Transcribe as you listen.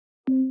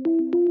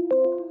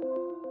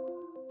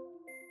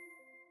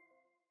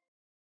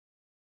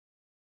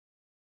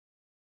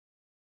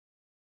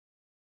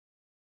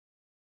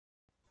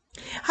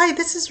Hi,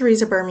 this is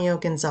Rizza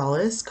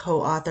Gonzalez,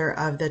 co-author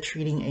of the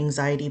Treating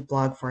Anxiety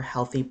blog for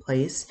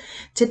HealthyPlace.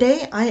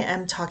 Today, I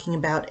am talking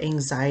about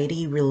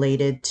anxiety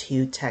related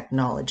to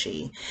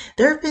technology.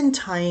 There have been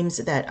times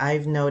that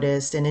I've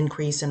noticed an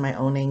increase in my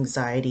own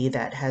anxiety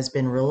that has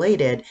been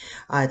related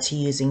to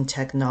using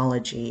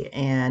technology,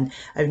 and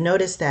I've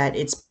noticed that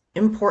it's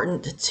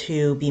important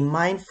to be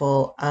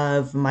mindful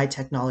of my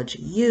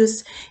technology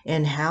use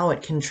and how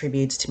it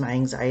contributes to my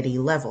anxiety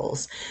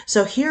levels.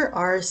 So here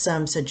are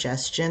some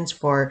suggestions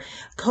for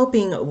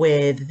coping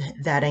with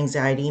that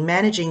anxiety,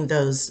 managing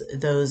those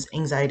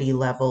anxiety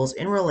levels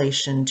in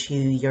relation to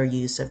your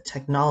use of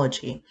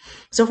technology.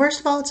 So first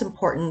of all, it's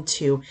important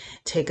to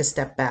take a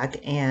step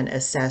back and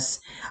assess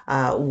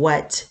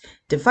what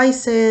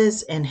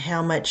devices and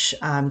how much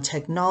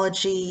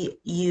technology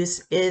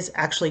use is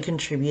actually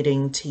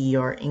contributing to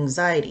your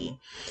anxiety.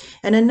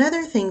 And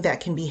another thing that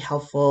can be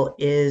helpful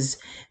is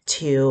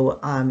to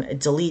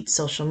delete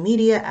social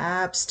media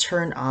apps,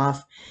 turn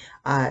off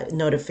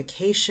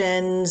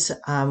notifications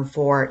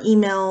for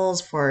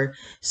emails, for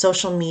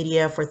social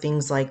media, for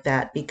things like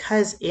that,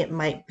 because it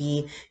might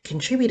be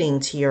contributing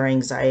to your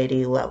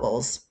anxiety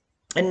levels.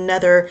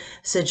 Another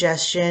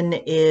suggestion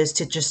is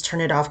to just turn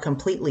it off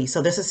completely.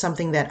 So this is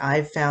something that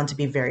I've found to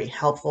be very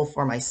helpful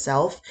for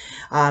myself.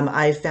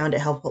 I've found it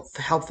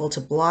helpful to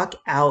block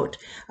out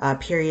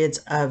periods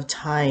of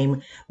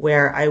time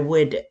where I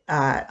would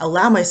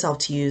allow myself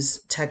to use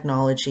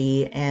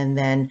technology and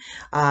then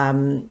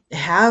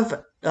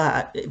have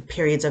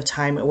periods of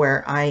time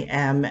where I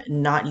am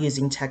not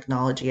using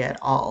technology at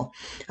all.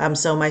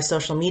 So my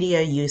social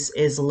media use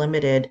is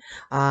limited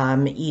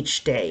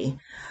each day.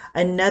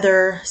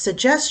 Another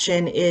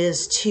suggestion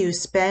is to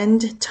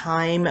spend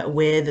time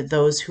with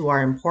those who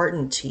are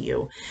important to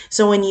you.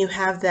 So when you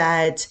have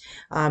that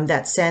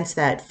sense,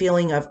 that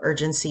feeling of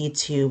urgency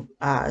to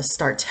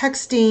start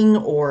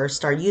texting or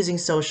start using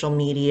social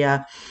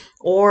media,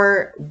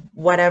 or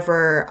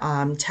whatever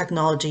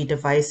technology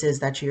devices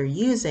that you're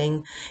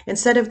using,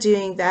 instead of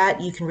doing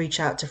that, you can reach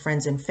out to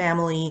friends and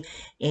family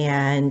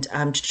and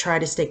to try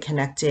to stay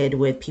connected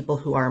with people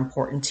who are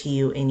important to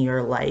you in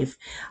your life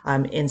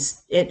and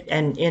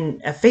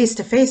in a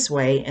face-to-face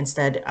way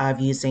instead of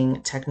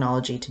using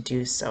technology to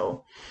do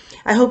so.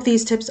 I hope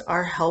these tips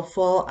are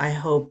helpful. I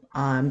hope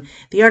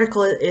the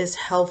article is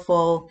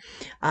helpful.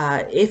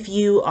 If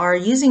you are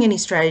using any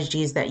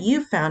strategies that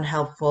you found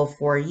helpful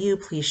for you,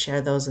 please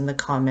share those in the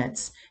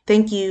comments.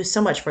 Thank you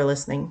so much for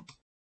listening.